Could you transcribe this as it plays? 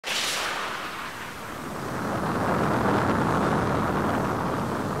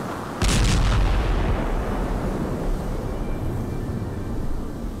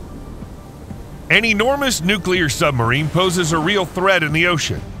An enormous nuclear submarine poses a real threat in the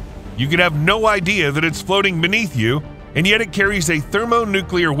ocean. You could have no idea that it's floating beneath you, and yet it carries a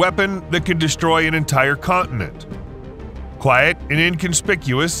thermonuclear weapon that could destroy an entire continent. Quiet and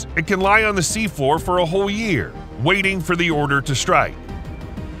inconspicuous, it can lie on the seafloor for a whole year, waiting for the order to strike.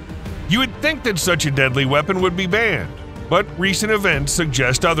 You would think that such a deadly weapon would be banned, but recent events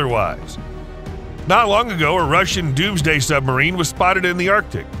suggest otherwise. Not long ago, a Russian Doomsday Submarine was spotted in the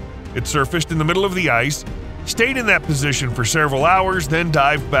Arctic. It surfaced in the middle of the ice, stayed in that position for several hours, then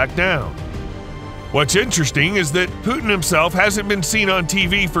dived back down. What's interesting is that Putin himself hasn't been seen on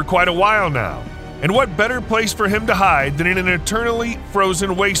TV for quite a while now, and what better place for him to hide than in an eternally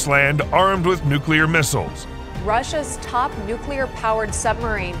frozen wasteland armed with nuclear missiles? Russia's top nuclear-powered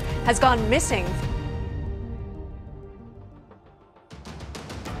submarine has gone missing.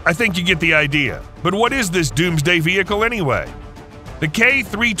 I think you get the idea, but what is this doomsday vehicle anyway? The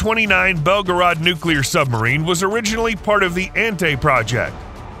K-329 Belgorod nuclear submarine was originally part of the Ante project.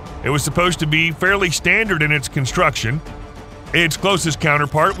 It was supposed to be fairly standard in its construction. Its closest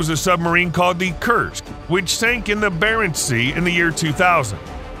counterpart was a submarine called the Kursk, which sank in the Barents Sea in the year 2000.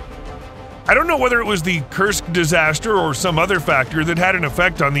 I don't know whether it was the Kursk disaster or some other factor that had an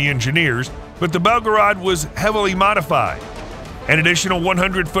effect on the engineers, but the Belgorod was heavily modified. An additional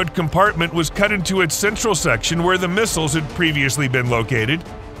 100-foot compartment was cut into its central section where the missiles had previously been located.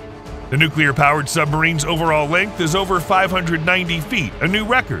 The nuclear-powered submarine's overall length is over 590 feet, a new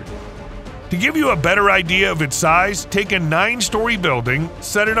record. To give you a better idea of its size, take a 9-story building,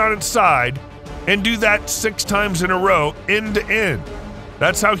 set it on its side, and do that 6 times in a row, end to end.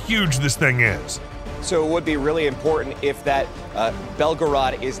 That's how huge this thing is. So it would be really important if that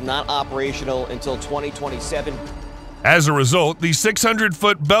Belgorod is not operational until 2027. As a result, the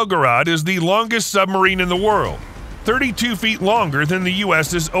 600-foot Belgorod is the longest submarine in the world, 32 feet longer than the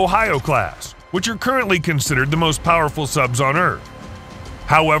U.S.'s Ohio class, which are currently considered the most powerful subs on Earth.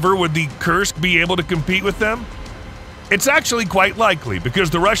 However, would the Kursk be able to compete with them? It's actually quite likely,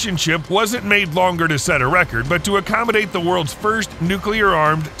 because the Russian ship wasn't made longer to set a record, but to accommodate the world's first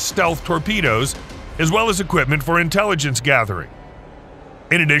nuclear-armed stealth torpedoes, as well as equipment for intelligence gathering.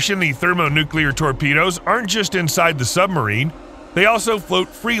 In addition, the thermonuclear torpedoes aren't just inside the submarine, they also float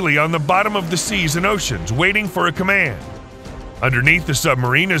freely on the bottom of the seas and oceans, waiting for a command. Underneath the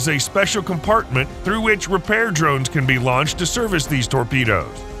submarine is a special compartment through which repair drones can be launched to service these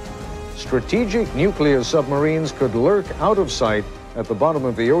torpedoes. Strategic nuclear submarines could lurk out of sight at the bottom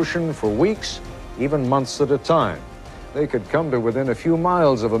of the ocean for weeks, even months at a time. They could come to within a few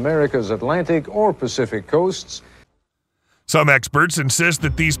miles of America's Atlantic or Pacific coasts. Some experts insist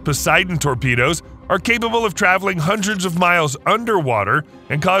that these Poseidon torpedoes are capable of traveling hundreds of miles underwater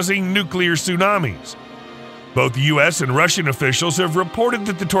and causing nuclear tsunamis. Both U.S. and Russian officials have reported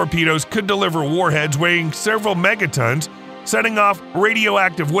that the torpedoes could deliver warheads weighing several megatons, setting off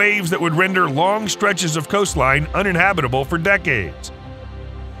radioactive waves that would render long stretches of coastline uninhabitable for decades.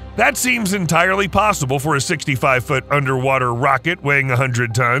 That seems entirely possible for a 65-foot underwater rocket weighing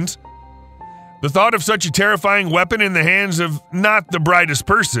 100 tons. The thought of such a terrifying weapon in the hands of not the brightest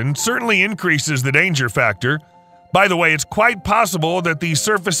person certainly increases the danger factor. By the way, it's quite possible that the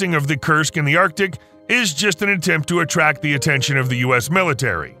surfacing of the Kursk in the Arctic is just an attempt to attract the attention of the U.S.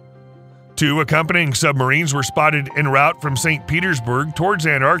 military. 2 accompanying submarines were spotted en route from St. Petersburg towards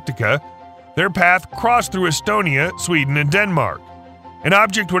Antarctica. Their path crossed through Estonia, Sweden, and Denmark. An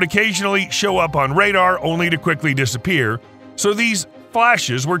object would occasionally show up on radar only to quickly disappear, so these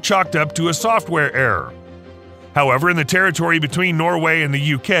flashes were chalked up to a software error. However, in the territory between Norway and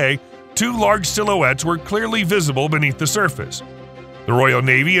the UK, 2 large silhouettes were clearly visible beneath the surface. The Royal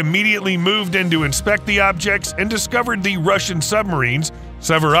Navy immediately moved in to inspect the objects and discovered the Russian submarines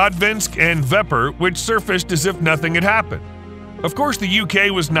Severodvinsk and Dnieper, which surfaced as if nothing had happened. Of course, the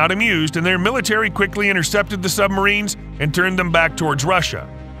UK was not amused, and their military quickly intercepted the submarines and turned them back towards Russia.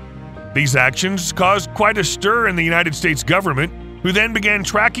 These actions caused quite a stir in the United States government, who then began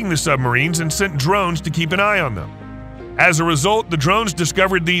tracking the submarines and sent drones to keep an eye on them. As a result, the drones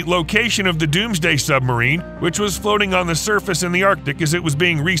discovered the location of the Doomsday Submarine, which was floating on the surface in the Arctic as it was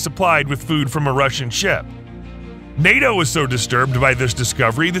being resupplied with food from a Russian ship. NATO was so disturbed by this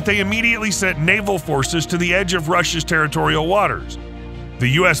discovery that they immediately sent naval forces to the edge of Russia's territorial waters. The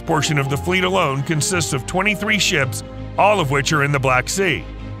U.S. portion of the fleet alone consists of 23 ships, all of which are in the Black Sea.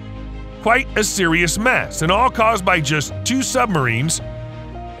 Quite a serious mess, and all caused by just 2 submarines,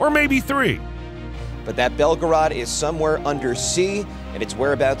 or maybe 3. But that Belgorod is somewhere undersea, and its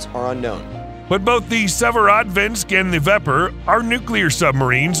whereabouts are unknown. But both the Severodvinsk and the Dnieper are nuclear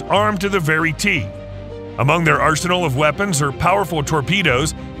submarines armed to the very teeth. Among their arsenal of weapons are powerful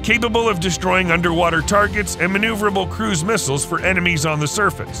torpedoes capable of destroying underwater targets and maneuverable cruise missiles for enemies on the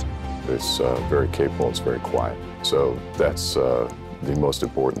surface. It's very capable, it's very quiet. So that's the most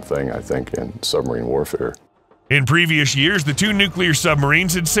important thing, I think, in submarine warfare. In previous years, the two nuclear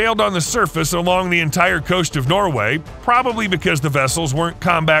submarines had sailed on the surface along the entire coast of Norway, probably because the vessels weren't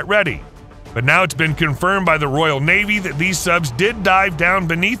combat ready. But now it's been confirmed by the Royal Navy that these subs did dive down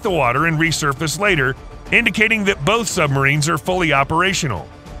beneath the water and resurface later, indicating that both submarines are fully operational.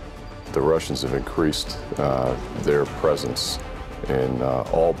 The Russians have increased their presence in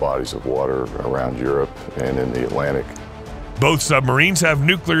all bodies of water around Europe and in the Atlantic. Both submarines have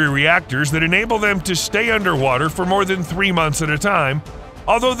nuclear reactors that enable them to stay underwater for more than 3 months at a time,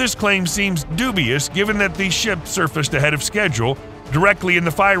 although this claim seems dubious given that the ship surfaced ahead of schedule, directly in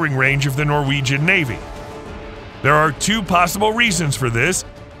the firing range of the Norwegian Navy. There are two possible reasons for this.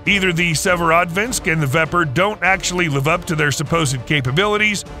 Either the Severodvinsk and the Vepr don't actually live up to their supposed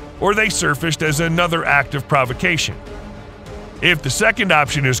capabilities, or they surfaced as another act of provocation. If the second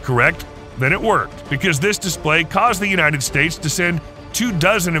option is correct, then it worked, because this display caused the United States to send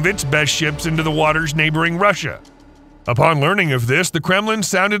 24 of its best ships into the waters neighboring Russia. Upon learning of this, the Kremlin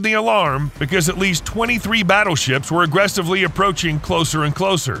sounded the alarm because at least 23 battleships were aggressively approaching closer and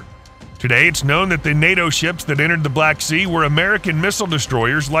closer. Today, it's known that the NATO ships that entered the Black Sea were American missile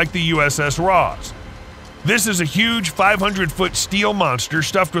destroyers like the USS Ross. This is a huge 500-foot steel monster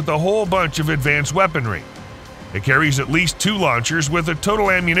stuffed with a whole bunch of advanced weaponry. It carries at least 2 launchers with a total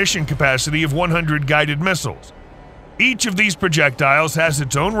ammunition capacity of 100 guided missiles. Each of these projectiles has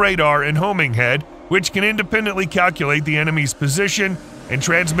its own radar and homing head, which can independently calculate the enemy's position and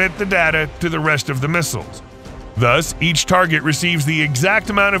transmit the data to the rest of the missiles. Thus, each target receives the exact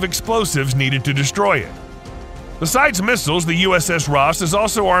amount of explosives needed to destroy it. Besides missiles, the USS Ross is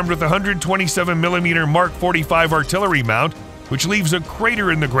also armed with a 127mm Mark 45 artillery mount, which leaves a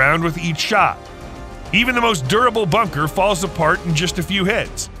crater in the ground with each shot. Even the most durable bunker falls apart in just a few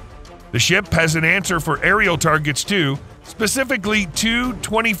hits. The ship has an answer for aerial targets too, specifically 2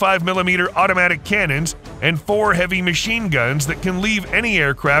 25mm automatic cannons and 4 heavy machine guns that can leave any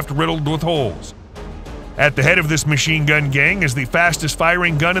aircraft riddled with holes. At the head of this machine gun gang is the fastest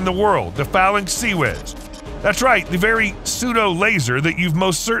firing gun in the world, the Phalanx Sea-Whiz. That's right, the very pseudo-laser that you've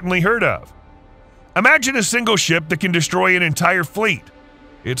most certainly heard of. Imagine a single ship that can destroy an entire fleet.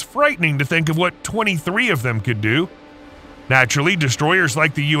 It's frightening to think of what 23 of them could do. Naturally, destroyers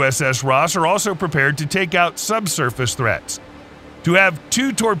like the USS Ross are also prepared to take out subsurface threats. To have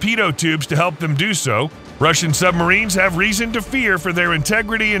 2 torpedo tubes to help them do so, Russian submarines have reason to fear for their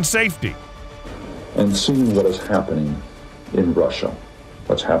integrity and safety. And seeing what is happening in Russia,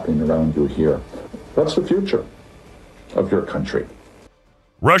 what's happening around you here, that's the future of your country.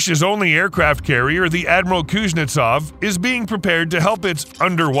 Russia's only aircraft carrier, the Admiral Kuznetsov, is being prepared to help its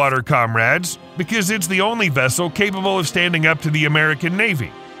underwater comrades because it's the only vessel capable of standing up to the American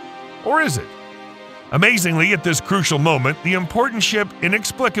Navy. Or is it? Amazingly, at this crucial moment, the important ship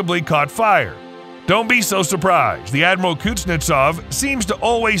inexplicably caught fire. Don't be so surprised. The Admiral Kuznetsov seems to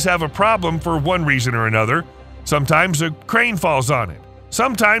always have a problem for one reason or another. Sometimes a crane falls on it.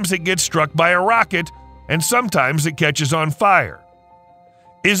 Sometimes it gets struck by a rocket, and sometimes it catches on fire.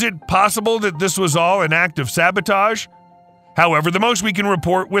 Is it possible that this was all an act of sabotage? However, the most we can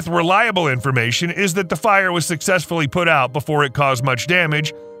report with reliable information is that the fire was successfully put out before it caused much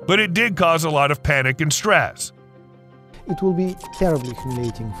damage, but it did cause a lot of panic and stress. It will be terribly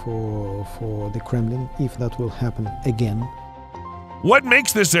humiliating for the Kremlin if that will happen again. What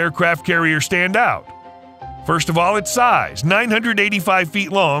makes this aircraft carrier stand out? First of all, its size, 985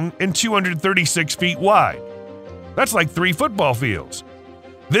 feet long and 236 feet wide. That's like 3 football fields.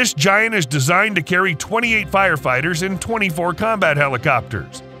 This giant is designed to carry 28 firefighters and 24 combat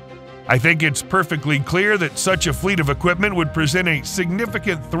helicopters. I think it's perfectly clear that such a fleet of equipment would present a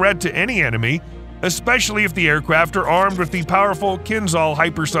significant threat to any enemy, especially if the aircraft are armed with the powerful Kinzhal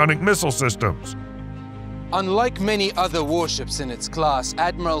hypersonic missile systems. Unlike many other warships in its class,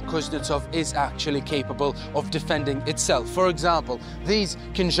 Admiral Kuznetsov is actually capable of defending itself. For example, these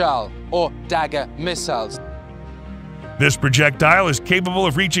Kinzhal or dagger missiles. This projectile is capable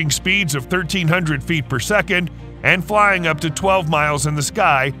of reaching speeds of 1,300 feet per second and flying up to 12 miles in the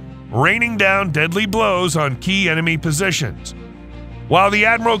sky, raining down deadly blows on key enemy positions. While the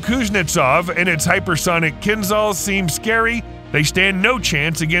Admiral Kuznetsov and its hypersonic Kinzhal seem scary, they stand no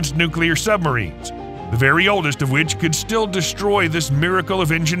chance against nuclear submarines, the very oldest of which could still destroy this miracle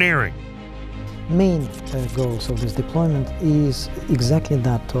of engineering. Main goals of this deployment is exactly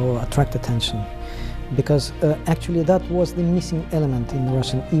that, to attract attention. because actually that was the missing element in the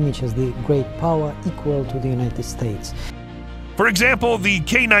Russian image as the great power equal to the United States. For example, the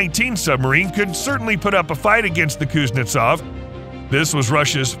K-19 submarine could certainly put up a fight against the Kuznetsov. This was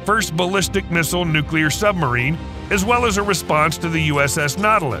Russia's first ballistic missile nuclear submarine, as well as a response to the USS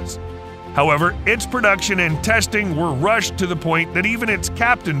Nautilus. However, its production and testing were rushed to the point that even its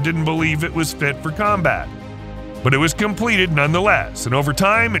captain didn't believe it was fit for combat. But it was completed nonetheless, and over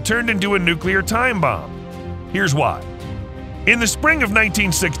time it turned into a nuclear time bomb. Here's why. In the spring of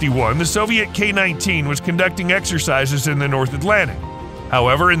 1961, the Soviet K-19 was conducting exercises in the North Atlantic.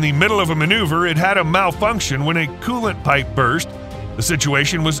 However, in the middle of a maneuver, it had a malfunction when a coolant pipe burst. The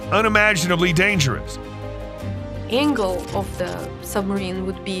situation was unimaginably dangerous. Angle of the submarine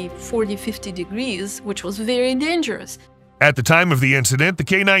would be 40-50 degrees, which was very dangerous. At the time of the incident, the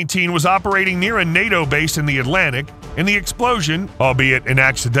K-19 was operating near a NATO base in the Atlantic, and the explosion, albeit an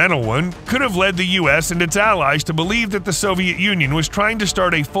accidental one, could have led the US and its allies to believe that the Soviet Union was trying to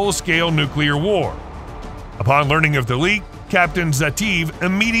start a full-scale nuclear war. Upon learning of the leak, Captain Zativ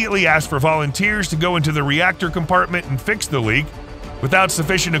immediately asked for volunteers to go into the reactor compartment and fix the leak. Without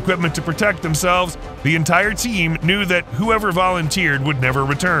sufficient equipment to protect themselves, the entire team knew that whoever volunteered would never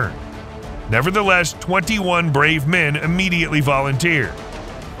return. Nevertheless, 21 brave men immediately volunteered.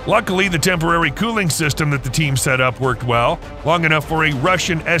 Luckily, the temporary cooling system that the team set up worked well, long enough for a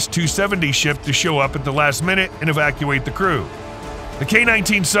Russian S-270 ship to show up at the last minute and evacuate the crew. The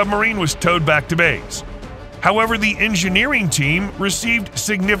K-19 submarine was towed back to base. However, the engineering team received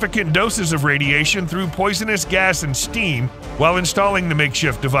significant doses of radiation through poisonous gas and steam while installing the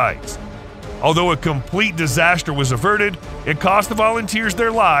makeshift device. Although a complete disaster was averted, it cost the volunteers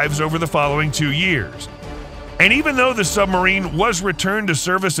their lives over the following 2 years. And even though the submarine was returned to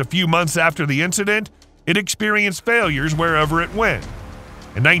service a few months after the incident, it experienced failures wherever it went.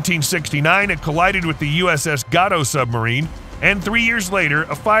 In 1969, it collided with the USS Gato submarine, and 3 years later,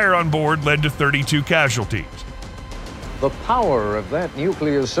 a fire on board led to 32 casualties. The power of that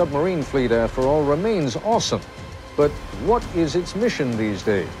nuclear submarine fleet, after all, remains awesome. But what is its mission these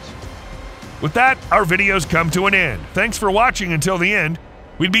days? With that, our videos come to an end. Thanks for watching until the end.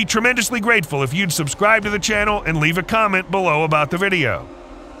 We'd be tremendously grateful if you'd subscribe to the channel and leave a comment below about the video.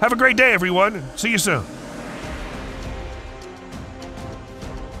 Have a great day, everyone, and see you soon.